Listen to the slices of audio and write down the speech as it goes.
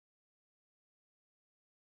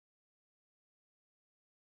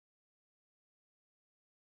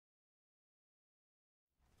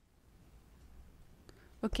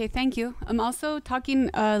Okay, thank you. I'm also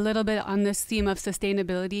talking a little bit on this theme of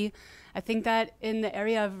sustainability. I think that in the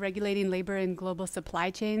area of regulating labor in global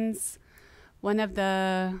supply chains, one of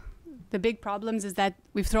the big problems is that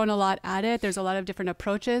we've thrown a lot at it. There's a lot of different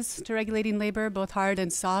approaches to regulating labor, both hard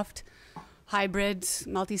and soft, hybrid,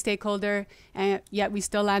 multi-stakeholder, and yet we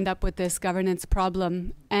still end up with this governance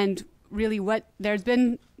problem. And really there's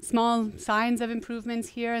been small signs of improvements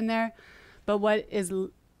here and there, but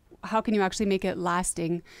how can you actually make it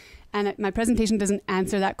lasting? And my presentation doesn't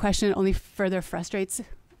answer that question, it only further frustrates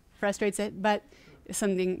it, but it's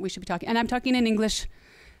something we should be talking. And I'm talking in English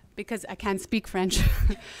because I can't speak French,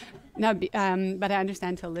 but I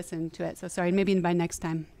understand to listen to it. So sorry, maybe by next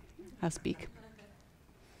time I'll speak.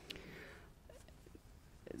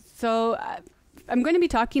 So I'm going to be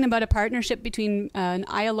talking about a partnership between an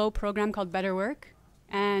ILO program called Better Work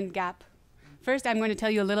and GAP. First, I'm going to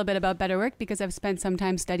tell you a little bit about Better Work because I've spent some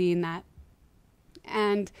time studying that.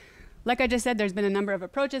 And like I just said, there's been a number of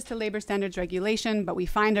approaches to labor standards regulation, but we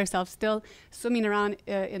find ourselves still swimming around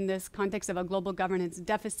in this context of a global governance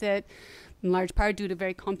deficit, in large part due to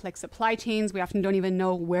very complex supply chains. We often don't even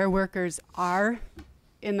know where workers are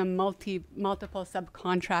in the multiple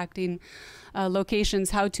subcontracting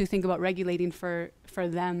locations, how to think about regulating for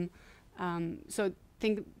them. So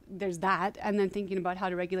think there's that, and then thinking about how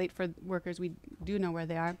to regulate for workers we do know where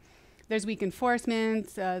they are. There's weak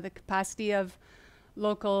enforcement, the capacity of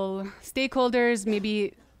local stakeholders,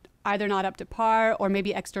 maybe either not up to par or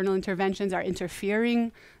maybe external interventions are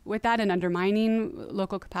interfering with that and undermining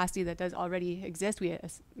local capacity that does already exist. We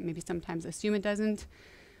maybe sometimes assume it doesn't.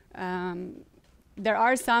 There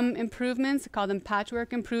are some improvements, call them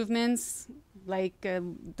patchwork improvements, like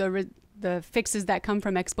the fixes that come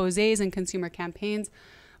from exposés and consumer campaigns,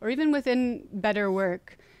 or even within Better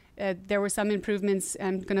Work. There were some improvements.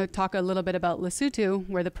 I'm going to talk a little bit about Lesotho,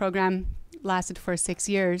 where the program lasted for 6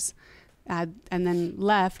 years and then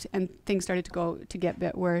left, and things started to get a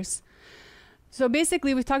bit worse. So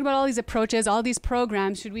basically, we've talked about all these approaches, all these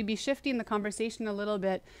programs. Should we be shifting the conversation a little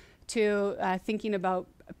bit to thinking about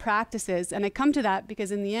practices? And I come to that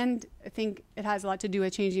because in the end, I think it has a lot to do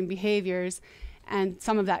with changing behaviors, and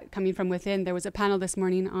some of that coming from within. There was a panel this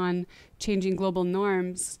morning on changing global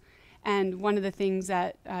norms, and one of the things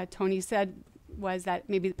that Tony said was that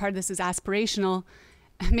maybe part of this is aspirational.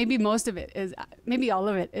 Maybe most of it is, maybe all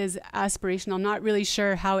of it is aspirational. I'm not really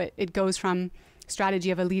sure how it goes from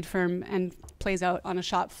strategy of a lead firm and plays out on a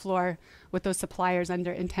shop floor with those suppliers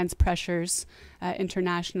under intense pressures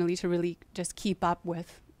internationally to really just keep up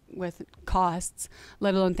with costs,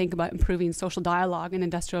 let alone think about improving social dialogue and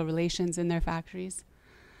industrial relations in their factories.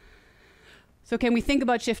 So can we think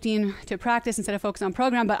about shifting to practice instead of focus on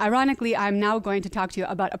program? But ironically, I'm now going to talk to you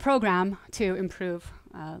about a program to improve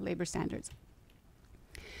labor standards.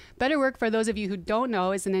 Better Work, for those of you who don't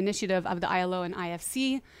know, is an initiative of the ILO and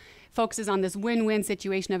IFC. Focuses on this win-win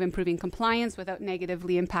situation of improving compliance without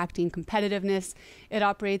negatively impacting competitiveness. It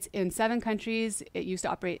operates in 7 countries. It used to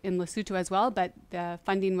operate in Lesotho as well, but the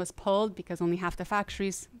funding was pulled because only half the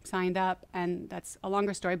factories signed up, and that's a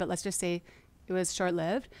longer story, but let's just say it was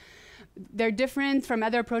short-lived. They're different from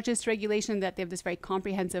other approaches to regulation that they have this very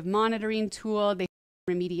comprehensive monitoring tool. They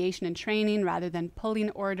remediation and training rather than pulling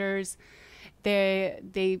orders.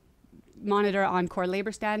 They monitor on core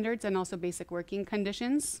labor standards and also basic working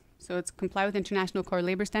conditions. So it's comply with international core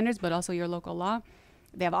labor standards, but also your local law.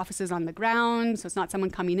 They have offices on the ground, so it's not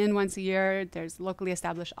someone coming in once a year. There's locally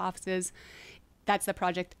established offices. That's the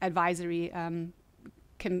project advisory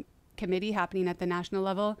committee happening at the national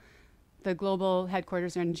level. The global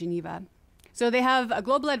headquarters are in Geneva. So they have a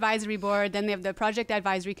global advisory board, then they have the project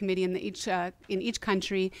advisory committee in each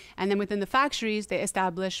country, and then within the factories, they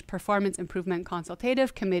establish performance improvement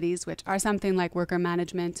consultative committees, which are something like worker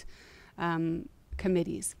management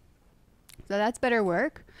committees. So that's Better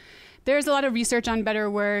Work. There's a lot of research on Better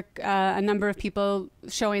Work, a number of people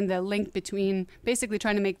showing the link between, basically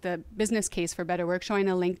trying to make the business case for Better Work, showing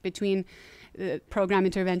a link between program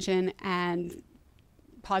intervention and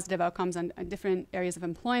positive outcomes on different areas of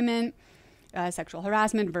employment, sexual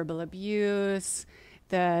harassment, verbal abuse,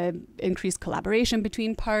 the increased collaboration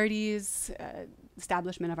between parties,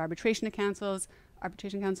 establishment of arbitration councils.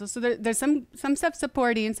 So there's some stuff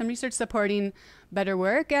supporting, some research supporting Better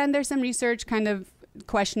Work, and there's some research kind of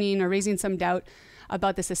questioning or raising some doubt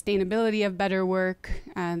about the sustainability of Better Work,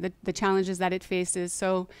 the challenges that it faces.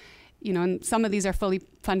 So, and some of these are fully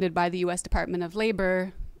funded by the U.S. Department of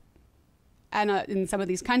Labor. And in some of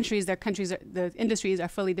these countries, the industries are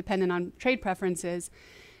fully dependent on trade preferences.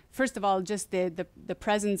 First of all, just the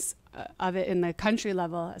presence of it in the country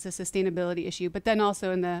level as a sustainability issue, but then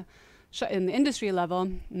also in the industry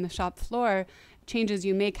level, in the shop floor, changes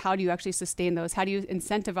you make, how do you actually sustain those? How do you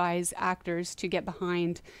incentivize actors to get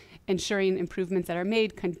behind ensuring improvements that are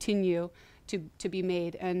made continue to be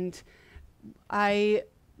made? And I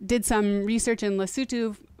did some research in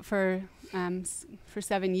Lesotho for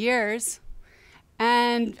 7 years.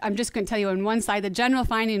 And I'm just going to tell you on one side, the general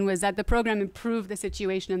finding was that the program improved the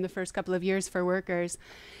situation in the first couple of years for workers.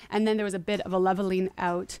 And then there was a bit of a leveling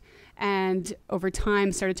out, and over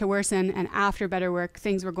time started to worsen. And after Better Work,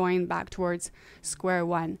 things were going back towards square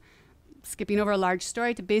one. Skipping over a large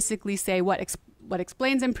story to basically say what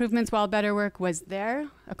explains improvements while Better Work was there,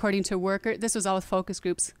 according to workers. This was all with focus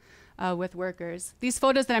groups with workers. These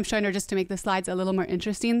photos that I'm showing are just to make the slides a little more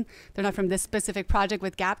interesting. They're not from this specific project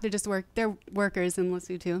with GAP. They're workers in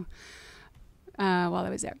Lesotho while I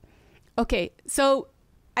was there. Okay, so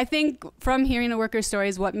I think from hearing the workers'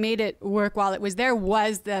 stories, what made it work while it was there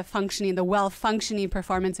was the well-functioning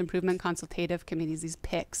performance improvement consultative committees, these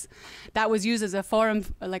PICs. That was used as a forum,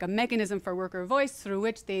 like a mechanism for worker voice through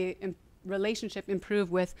which they relationship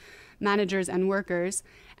improved with managers and workers,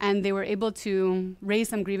 and they were able to raise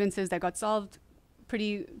some grievances that got solved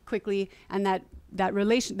pretty quickly, and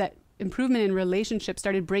that improvement in relationships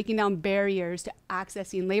started breaking down barriers to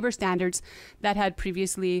accessing labor standards that had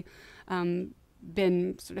previously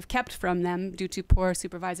been sort of kept from them due to poor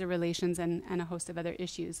supervisor relations and a host of other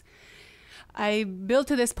issues. I built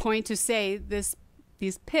to this point to say these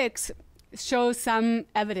PICs show some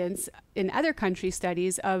evidence in other country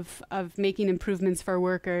studies of making improvements for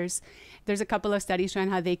workers. There's a couple of studies showing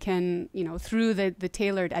how they can, through the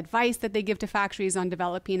tailored advice that they give to factories on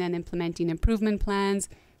developing and implementing improvement plans,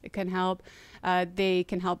 it can help. They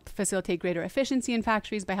can help facilitate greater efficiency in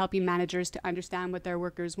factories by helping managers to understand what their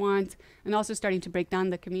workers want, and also starting to break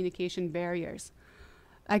down the communication barriers.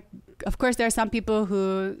 Of course, there are some people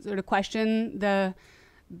who sort of question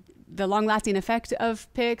the long-lasting effect of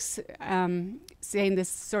PICs, saying this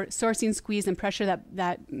sourcing squeeze and pressure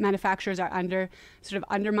that manufacturers are under sort of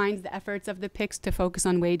undermines the efforts of the PICs to focus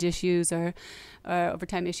on wage issues or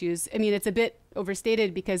overtime issues. I mean, it's a bit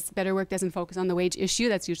overstated because Better Work doesn't focus on the wage issue.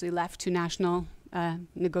 That's usually left to national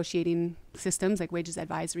negotiating systems like Wages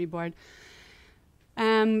Advisory Board.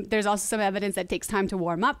 There's also some evidence that takes time to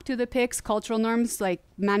warm up to the PICs, cultural norms like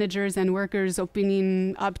managers and workers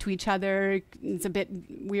opening up to each other. It's a bit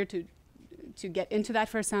weird to get into that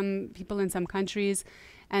for some people in some countries.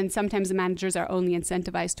 And sometimes the managers are only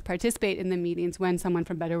incentivized to participate in the meetings when someone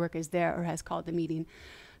from Better Work is there or has called the meeting.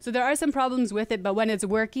 So there are some problems with it, but when it's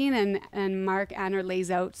working, and Mark Anner lays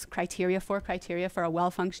out criteria for a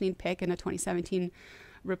well-functioning PIC in a 2017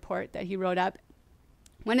 report that he wrote up,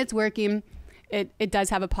 when it's working, it does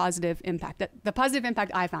have a positive impact. The positive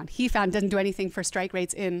impact he found doesn't do anything for strike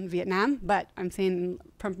rates in Vietnam, but I'm saying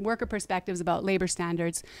from worker perspectives about labor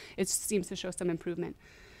standards, it seems to show some improvement.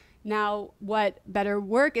 Now, what Better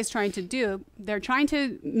Work is trying to do, they're trying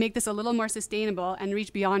to make this a little more sustainable and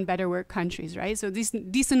reach beyond Better Work countries, right? So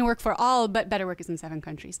decent work for all, but Better Work is in 7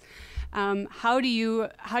 countries. How do you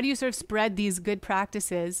sort of spread these good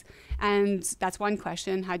practices? And that's one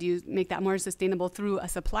question. How do you make that more sustainable through a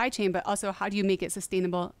supply chain? But also, how do you make it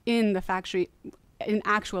sustainable in the factory, in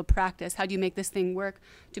actual practice? How do you make this thing work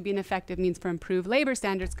to be an effective means for improved labor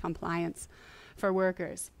standards compliance for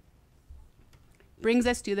workers? Brings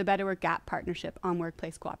us to the Better Work GAP partnership on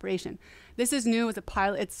workplace cooperation. This is new.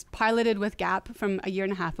 It's piloted with GAP from a year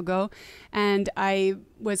and a half ago, and I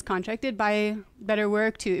was contracted by Better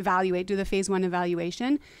Work to do the phase 1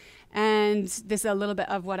 evaluation. And this is a little bit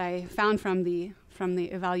of what I found from the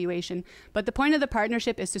evaluation. But the point of the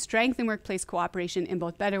partnership is to strengthen workplace cooperation in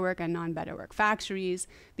both Better Work and non-Better Work factories.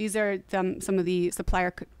 These are some of the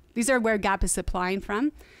these are where GAP is supplying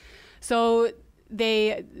from. So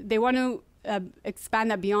they want to expand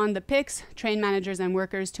that beyond the PICs, train managers and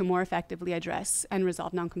workers to more effectively address and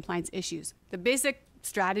resolve non-compliance issues. The basic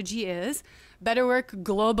strategy is Better Work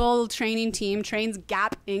global training team trains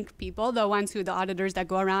GAP Inc. people, the auditors that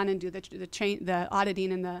go around and do the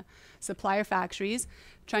auditing in the supplier factories,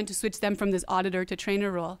 trying to switch them from this auditor to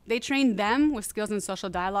trainer role. They train them with skills in social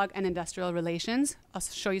dialogue and industrial relations. I'll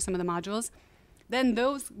show you some of the modules. Then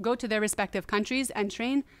those go to their respective countries and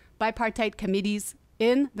train bipartite committees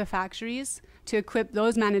in the factories to equip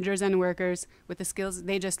those managers and workers with the skills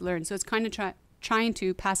they just learned. So it's kind of trying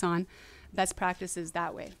to pass on best practices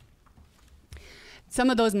that way. Some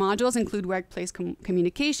of those modules include workplace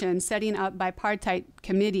communication, setting up bipartite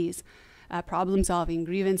committees, problem solving,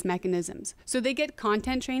 grievance mechanisms. So they get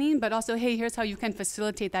content training, but also, hey, here's how you can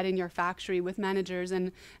facilitate that in your factory with managers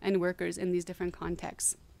and workers in these different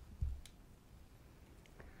contexts.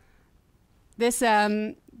 This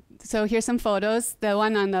So here's some photos. The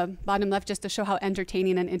one on the bottom left, just to show how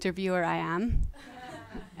entertaining an interviewer I am.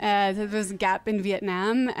 There was Gap in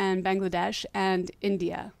Vietnam and Bangladesh and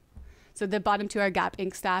India. So the bottom two are Gap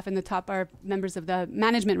Inc. staff, and the top are members of the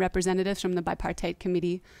management representatives from the bipartite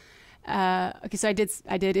committee. Okay, so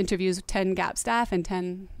I did interviews with 10 Gap staff and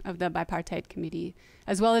 10 of the bipartite committee,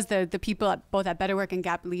 as well as the people both at Better Work and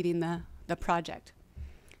Gap leading the project.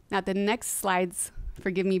 Now the next slides,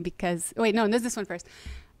 forgive me because, oh wait, no, there's this one first.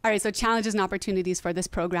 All right, so challenges and opportunities for this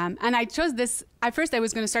program. And I chose this, at first I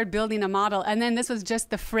was gonna start building a model, and then this was just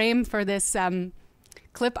the frame for this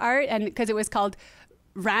clip art, and because it was called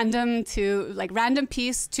random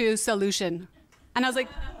piece to solution. And I was like,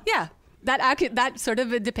 yeah, that sort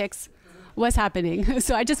of depicts what's happening.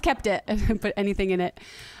 So I just kept it and didn't put anything in it.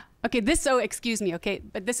 Okay, so excuse me, okay,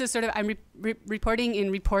 but this is sort of, I'm reporting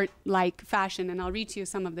in report-like fashion, and I'll read to you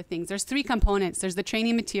some of the things. There's 3 components. There's the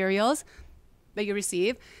training materials that you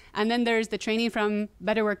receive, and then there's the training from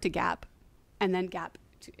Better Work to Gap, and then Gap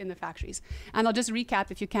in the factories. And I'll just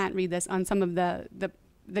recap, if you can't read this, on some of the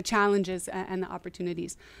challenges and the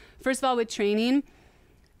opportunities. First of all, with training,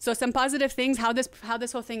 so some positive things, how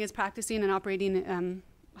this whole thing is practicing and operating,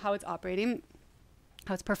 how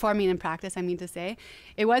it's performing in practice, I mean to say.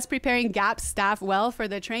 It was preparing Gap staff well for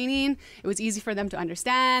the training. It was easy for them to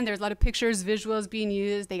understand. There's a lot of pictures, visuals being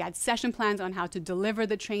used. They had session plans on how to deliver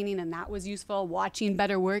the training, and that was useful. Watching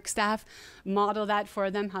Better Work staff model that for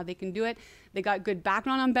them, how they can do it. They got good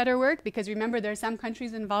background on Better Work, because remember, there are some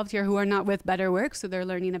countries involved here who are not with Better Work, so they're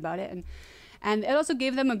learning about it. And it also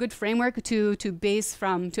gave them a good framework to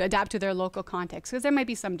adapt to their local context, because there might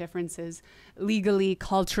be some differences legally,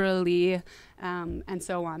 culturally, and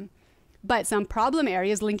so on. But some problem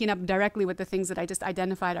areas, linking up directly with the things that I just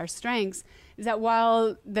identified are strengths, is that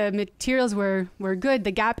while the materials were good,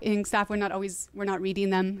 the Gap Inc. staff were not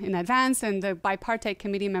reading them in advance, and the bipartite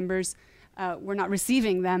committee members were not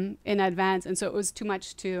receiving them in advance, and so it was too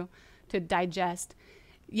much to digest.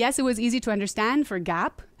 Yes, it was easy to understand for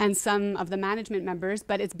Gap and some of the management members,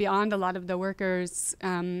 but it's beyond a lot of the workers'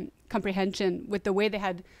 comprehension with the way they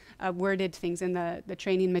had worded things in the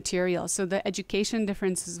training material. So the education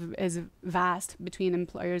difference is vast between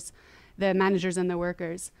employers, the managers and the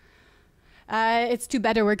workers. It's too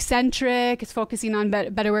Better Work centric. It's focusing on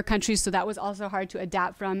Better Work countries, so that was also hard to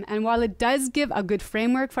adapt from. And while it does give a good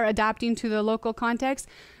framework for adapting to the local context,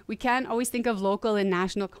 we can't always think of local and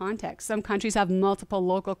national context. Some countries have multiple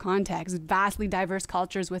local contexts, vastly diverse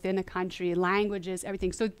cultures within a country, languages,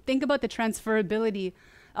 everything. So think about the transferability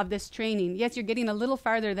of this training. Yes, you're getting a little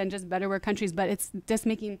farther than just Better Work countries, but it's just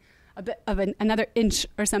making a bit of another inch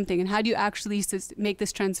or something. And how do you actually make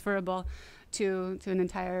this transferable to an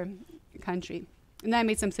entire country? And then I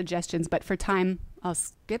made some suggestions, but for time, I'll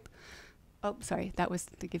skip. Oh, sorry, that was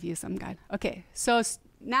to give you some guide. Okay, so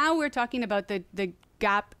now we're talking about the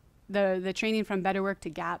Gap, the training from Better Work to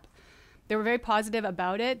Gap. They were very positive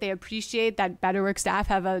about it. They appreciate that Better Work staff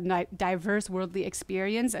have a diverse worldly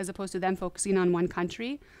experience as opposed to them focusing on one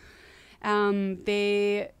country.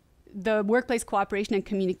 The workplace cooperation and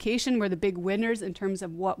communication were the big winners in terms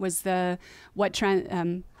of what was the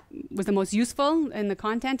most useful in the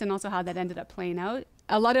content, and also how that ended up playing out.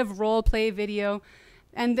 A lot of role play video,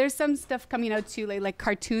 and there's some stuff coming out too, like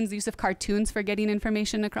cartoons, the use of cartoons for getting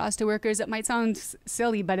information across to workers. It might sound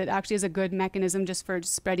silly, but it actually is a good mechanism just for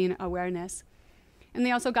spreading awareness. And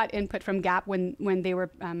they also got input from Gap when they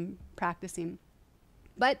were practicing.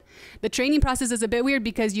 But the training process is a bit weird,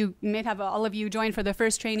 because you might have all of you join for the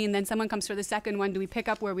first training, then someone comes for the second one. Do we pick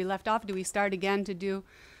up where we left off? Do we start again to do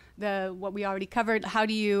what we already covered? How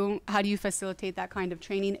do you facilitate that kind of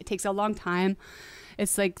training? It takes a long time.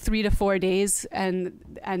 It's like 3 to 4 days, and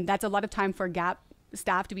that's a lot of time for Gap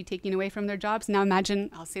staff to be taking away from their jobs. Now imagine,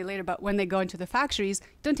 I'll say later, but when they go into the factories,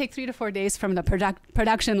 don't take 3 to 4 days from the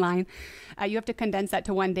production line. You have to condense that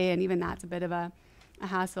to 1 day, and even that's a bit of a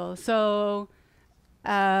hassle. So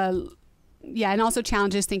yeah, and also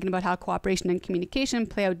challenges thinking about how cooperation and communication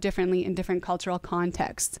play out differently in different cultural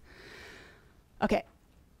contexts. Okay.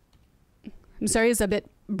 I'm sorry it's a bit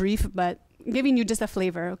brief, but I'm giving you just a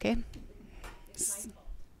flavor, okay? It's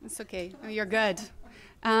okay. Oh, you're good.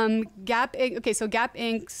 Gap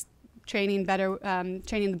Inc.'s training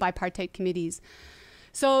the bipartite committees.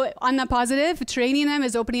 So on the positive, training them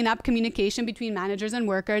is opening up communication between managers and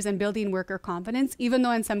workers and building worker confidence, even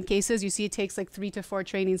though in some cases you see it takes like 3 to 4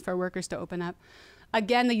 trainings for workers to open up.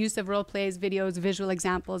 Again, the use of role plays, videos, visual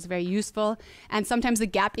examples, very useful. And sometimes the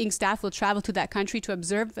Gap Inc. staff will travel to that country to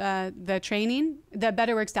observe the training. The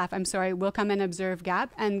Better Work staff, will come and observe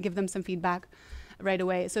Gap and give them some feedback right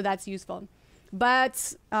away. So that's useful.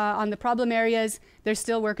 But on the problem areas, there's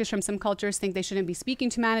still workers from some cultures think they shouldn't be speaking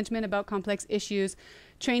to management about complex issues.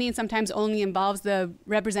 Training sometimes only involves the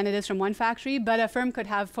representatives from one factory, but a firm could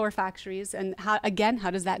have 4 factories. And how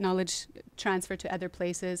does that knowledge transfer to other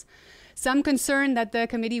places? Some concern that the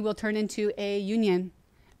committee will turn into a union.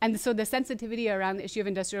 And so the sensitivity around the issue of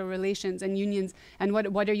industrial relations and unions and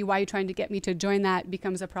why are you trying to get me to join that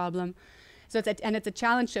becomes a problem. So it's a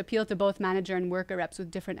challenge to appeal to both manager and worker reps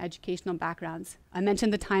with different educational backgrounds. I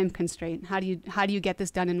mentioned the time constraint. How do you get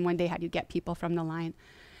this done in one day? How do you get people from the line?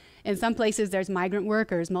 In some places, there's migrant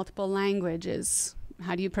workers, multiple languages.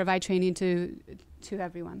 How do you provide training to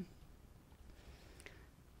everyone?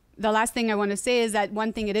 The last thing I want to say is that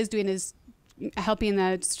one thing it is doing is helping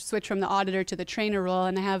the switch from the auditor to the trainer role.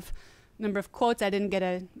 And I have a number of quotes I didn't get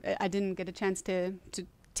a chance to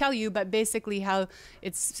tell you, but basically how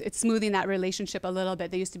it's smoothing that relationship a little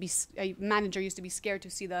bit. A manager used to be scared to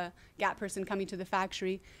see the gap person coming to the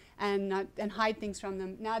factory and hide things from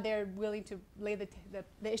them. Now they're willing to lay the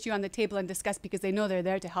issue on the table and discuss because they know they're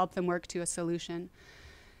there to help them work to a solution.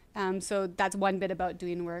 So that's one bit about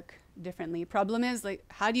doing work differently. Problem is, like,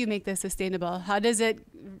 how do you make this sustainable? How does it?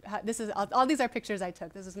 All these are pictures I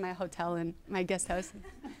took. This is my hotel and my guest house.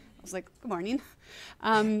 I was like, good morning.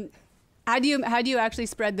 How do you actually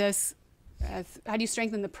spread this? How do you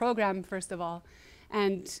strengthen the program, first of all?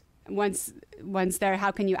 And once there,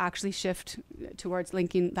 how can you actually shift towards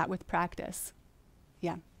linking that with practice?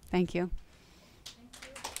 Yeah, thank you.